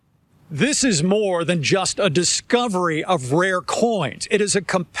This is more than just a discovery of rare coins. It is a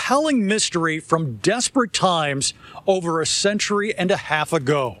compelling mystery from desperate times over a century and a half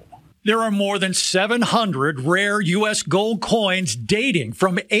ago. There are more than 700 rare U.S. gold coins dating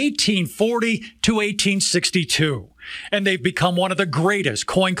from 1840 to 1862, and they've become one of the greatest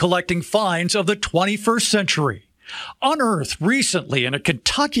coin collecting finds of the 21st century. Unearthed recently in a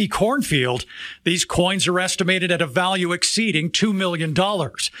Kentucky cornfield, these coins are estimated at a value exceeding $2 million.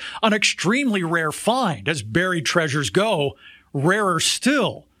 An extremely rare find, as buried treasures go, rarer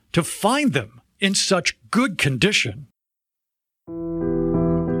still to find them in such good condition.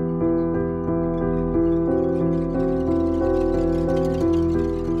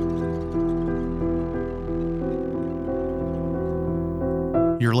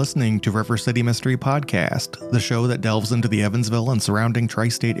 You're listening to River City Mystery Podcast, the show that delves into the Evansville and surrounding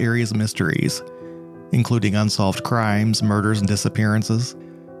tri-state areas mysteries, including unsolved crimes, murders, and disappearances.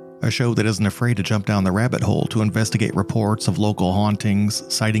 A show that isn't afraid to jump down the rabbit hole to investigate reports of local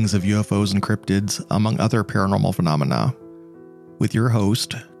hauntings, sightings of UFOs and cryptids, among other paranormal phenomena. With your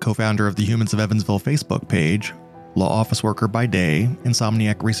host, co-founder of the Humans of Evansville Facebook page, law office worker by day,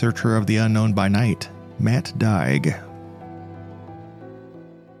 insomniac researcher of the unknown by night, Matt Dygue.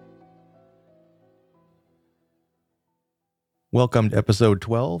 Welcome to episode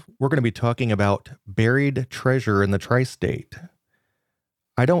 12. We're going to be talking about buried treasure in the tri-state.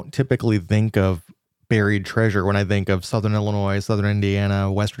 I don't typically think of buried treasure when I think of Southern Illinois, Southern Indiana,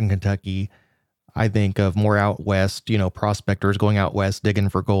 Western Kentucky. I think of more out west, prospectors going out west digging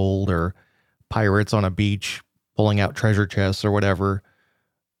for gold, or pirates on a beach pulling out treasure chests or whatever.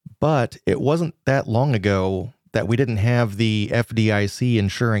 But it wasn't that long ago that we didn't have the FDIC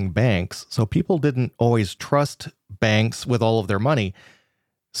insuring banks, so people didn't always trust banks with all of their money.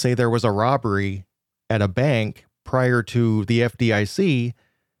 Say there was a robbery at a bank prior to the FDIC,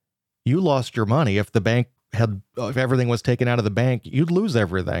 you lost your money. If everything was taken out of the bank, you'd lose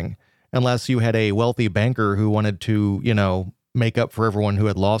everything, unless you had a wealthy banker who wanted to, make up for everyone who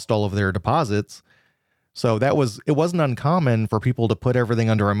had lost all of their deposits. So it wasn't uncommon for people to put everything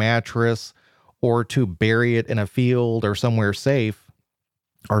under a mattress or to bury it in a field or somewhere safe,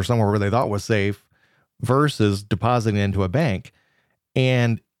 or somewhere where they thought was safe, versus depositing it into a bank.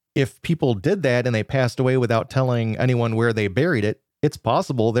 And if people did that and they passed away without telling anyone where they buried it, it's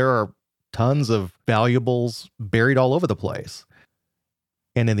possible there are tons of valuables buried all over the place.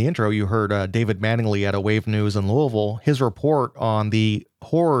 And in the intro, you heard David Mattingly at a Wave News in Louisville, his report on the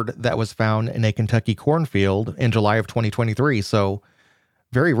hoard that was found in a Kentucky cornfield in July of 2023. So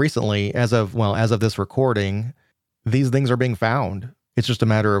very recently, as of this recording, these things are being found. It's just a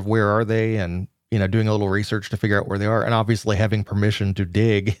matter of where are they, and doing a little research to figure out where they are, and obviously having permission to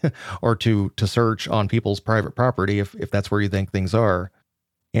dig or to search on people's private property if that's where you think things are.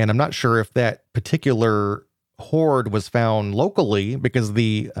 And I'm not sure if that particular hoard was found locally, because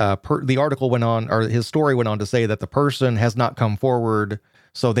the article went on, or his story went on to say that the person has not come forward,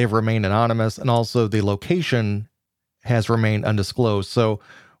 so they've remained anonymous, and also the location has remained undisclosed. So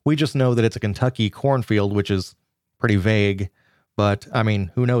we just know that it's a Kentucky cornfield, which is pretty vague, but I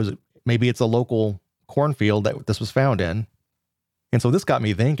mean, who knows? Maybe it's a local cornfield that this was found in. And so this got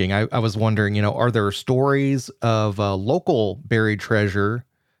me thinking. I was wondering, are there stories of local buried treasure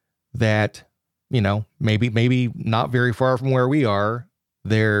that, maybe not very far from where we are,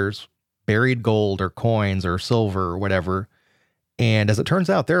 there's buried gold or coins or silver or whatever. And as it turns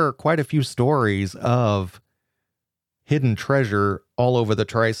out, there are quite a few stories of hidden treasure all over the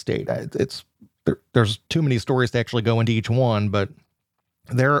tri-state. There's too many stories to actually go into each one, but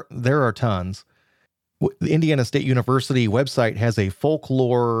there are tons. The Indiana State University website has a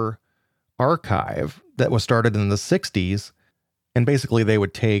folklore archive that was started in the 60s, and basically they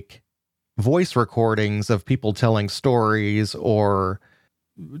would take voice recordings of people telling stories or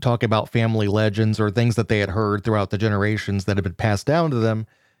talk about family legends or things that they had heard throughout the generations that had been passed down to them.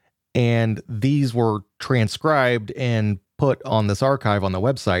 And these were transcribed and put on this archive on the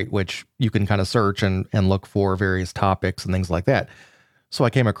website, which you can kind of search and look for various topics and things like that. So I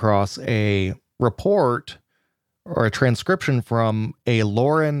came across a report or a transcription from a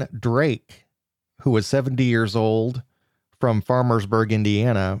Lauren Drake, who was 70 years old, from Farmersburg,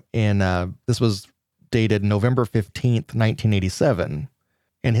 Indiana. And this was dated November 15th, 1987.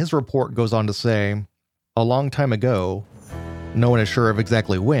 And his report goes on to say, a long time ago, no one is sure of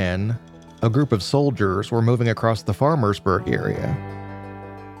exactly when, a group of soldiers were moving across the Farmersburg area.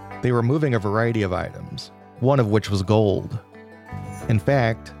 They were moving a variety of items, one of which was gold. In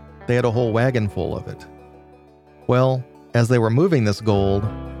fact, they had a whole wagon full of it. Well, as they were moving this gold,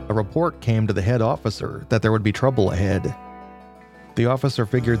 a report came to the head officer that there would be trouble ahead. The officer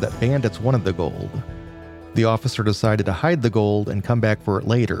figured that bandits wanted the gold. The officer decided to hide the gold and come back for it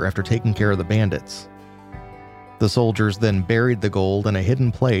later after taking care of the bandits. The soldiers then buried the gold in a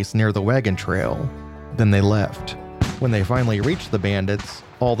hidden place near the wagon trail. Then they left. When they finally reached the bandits,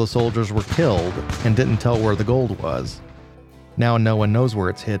 all the soldiers were killed and didn't tell where the gold was. Now no one knows where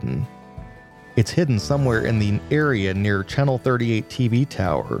it's hidden. It's hidden somewhere in the area near Channel 38 TV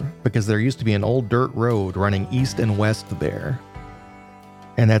tower because there used to be an old dirt road running east and west there.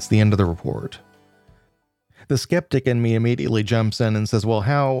 And that's the end of the report. The skeptic in me immediately jumps in and says, well,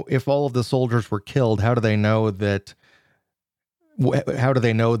 how, if all of the soldiers were killed, how do they know that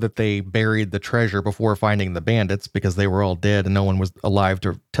they buried the treasure before finding the bandits, because they were all dead and no one was alive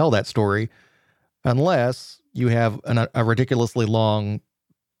to tell that story, unless you have a ridiculously long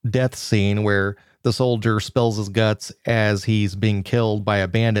death scene where the soldier spills his guts as he's being killed by a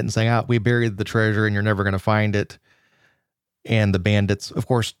bandit and saying, we buried the treasure and you're never going to find it. And the bandits, of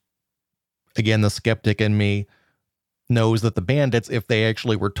course, again, the skeptic in me knows that the bandits, if they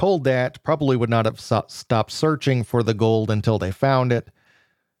actually were told that, probably would not have stopped searching for the gold until they found it.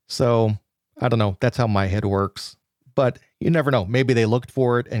 So, I don't know. That's how my head works. But you never know. Maybe they looked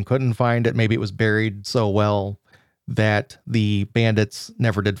for it and couldn't find it. Maybe it was buried so well that the bandits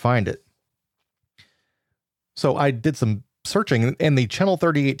never did find it. So I did some searching, and the Channel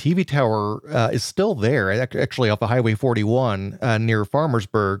 38 TV tower is still there, actually off of Highway 41 near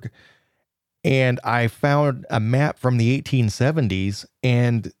Farmersburg. And I found a map from the 1870s,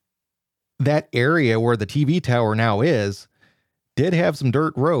 and that area where the TV tower now is did have some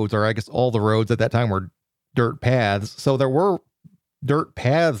dirt roads, or I guess all the roads at that time were dirt paths. So there were dirt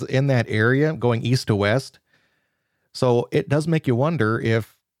paths in that area going east to west. So it does make you wonder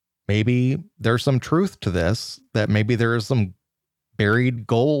if maybe there's some truth to this, that maybe there is some buried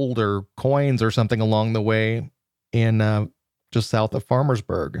gold or coins or something along the way in just south of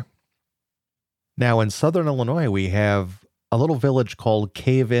Farmersburg. Now, in southern Illinois, we have a little village called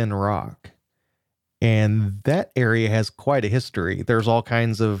Cave In Rock, and that area has quite a history. There's all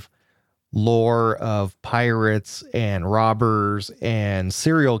kinds of lore of pirates and robbers and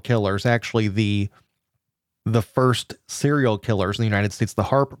serial killers. Actually, the first serial killers in the United States, the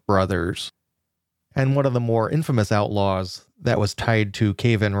Harp brothers, and one of the more infamous outlaws that was tied to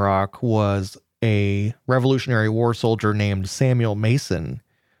Cave In Rock was a Revolutionary War soldier named Samuel Mason.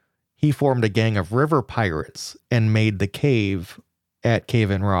 He formed a gang of river pirates and made the cave at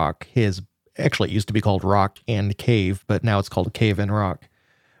Cave In Rock actually, it used to be called Rock and Cave, but now it's called Cave In Rock.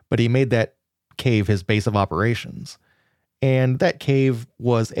 But he made that cave his base of operations. And that cave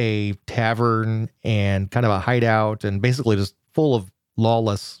was a tavern and kind of a hideout and basically just full of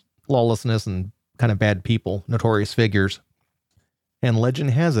lawlessness and kind of bad people, notorious figures. And legend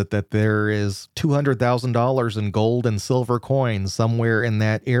has it that there is $200,000 in gold and silver coins somewhere in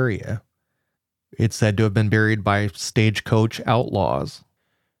that area. It's said to have been buried by stagecoach outlaws.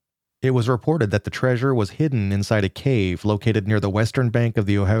 It was reported that the treasure was hidden inside a cave located near the western bank of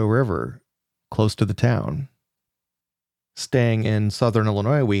the Ohio River, close to the town. Staying in southern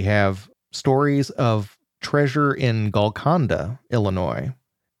Illinois, we have stories of treasure in Golconda, Illinois.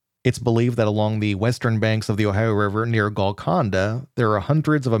 It's believed that along the western banks of the Ohio River near Golconda, there are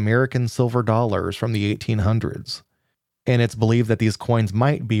hundreds of American silver dollars from the 1800s. And it's believed that these coins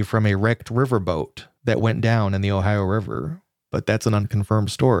might be from a wrecked riverboat that went down in the Ohio River. But that's an unconfirmed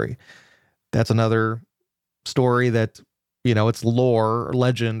story. That's another story that, it's lore or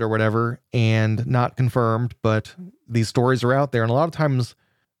legend or whatever, and not confirmed, but these stories are out there. And a lot of times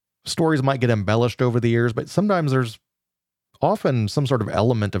stories might get embellished over the years, but sometimes there's often some sort of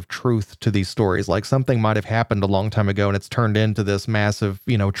element of truth to these stories. Like something might have happened a long time ago and it's turned into this massive,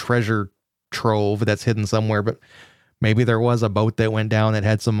 treasure trove that's hidden somewhere, but maybe there was a boat that went down that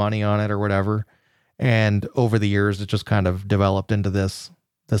had some money on it or whatever. And over the years, it just kind of developed into this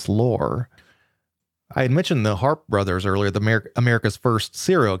lore. I had mentioned the Harp brothers earlier, America's first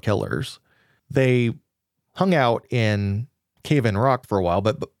serial killers. They hung out in Cave In Rock for a while,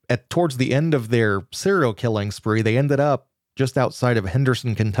 but towards the end of their serial killing spree, they ended up just outside of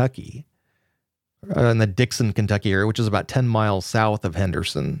Henderson, Kentucky, in the Dixon, Kentucky area, which is about 10 miles south of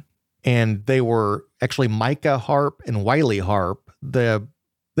Henderson. And they were actually Micah Harp and Wiley Harp. They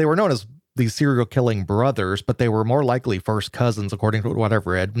were known as these serial killing brothers, but they were more likely first cousins, according to what I've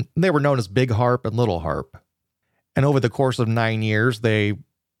read. They were known as Big Harp and Little Harp. And over the course of 9 years, they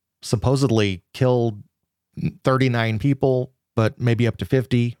supposedly killed 39 people, but maybe up to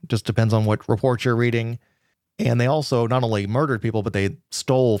 50, just depends on what reports you're reading. And they also not only murdered people, but they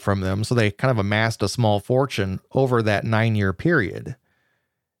stole from them. So they kind of amassed a small fortune over that 9-year period.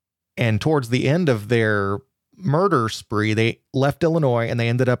 And towards the end of their murder spree. They left Illinois and they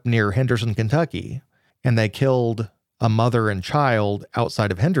ended up near Henderson, Kentucky, and they killed a mother and child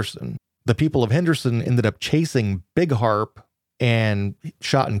outside of Henderson. The people of Henderson ended up chasing Big Harp and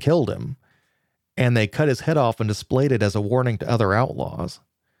shot and killed him. And they cut his head off and displayed it as a warning to other outlaws.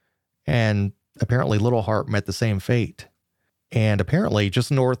 And apparently Little Harp met the same fate. And apparently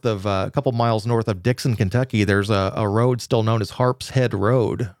just north of, a couple miles north of Dixon, Kentucky, there's a road still known as Harp's Head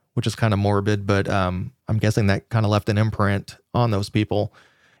Road, which is kind of morbid, but I'm guessing that kind of left an imprint on those people.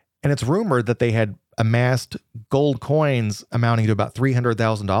 And it's rumored that they had amassed gold coins amounting to about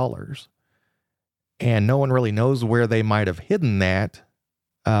 $300,000. And no one really knows where they might have hidden that.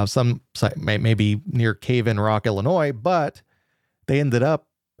 Some maybe near Cave in Rock, Illinois, but they ended up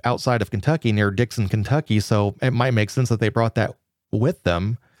outside of Kentucky near Dixon, Kentucky. So it might make sense that they brought that with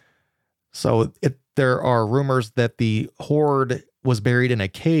them. So there are rumors that the hoard was buried in a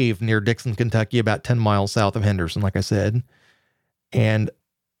cave near Dixon, Kentucky, about 10 miles south of Henderson, like I said. And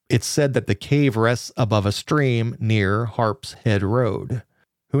it's said that the cave rests above a stream near Harp's Head Road.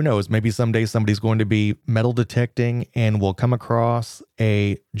 Who knows? Maybe someday somebody's going to be metal detecting and will come across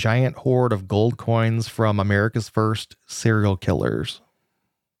a giant hoard of gold coins from America's first serial killers.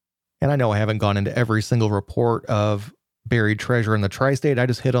 And I know I haven't gone into every single report of buried treasure in the tri-state. I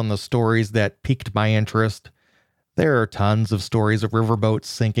just hit on the stories that piqued my interest. There are tons of stories of riverboats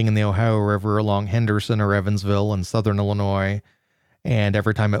sinking in the Ohio River along Henderson or Evansville in southern Illinois. And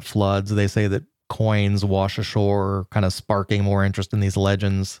every time it floods, they say that coins wash ashore, kind of sparking more interest in these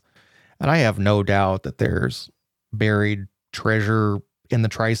legends. And I have no doubt that there's buried treasure in the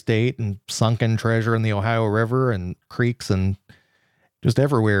tri-state and sunken treasure in the Ohio River and creeks and just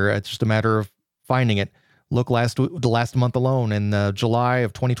everywhere. It's just a matter of finding it. Look, the last month alone, in July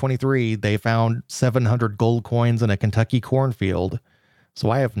of 2023, they found 700 gold coins in a Kentucky cornfield. So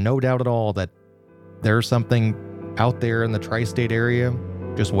I have no doubt at all that there's something out there in the tri-state area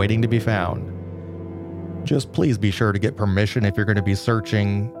just waiting to be found. Just please be sure to get permission if you're going to be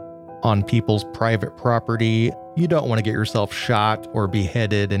searching on people's private property. You don't want to get yourself shot or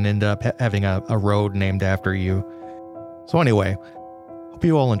beheaded and end up having a road named after you. So anyway, hope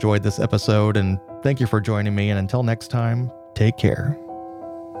you all enjoyed this episode, and thank you for joining me. And until next time, take care.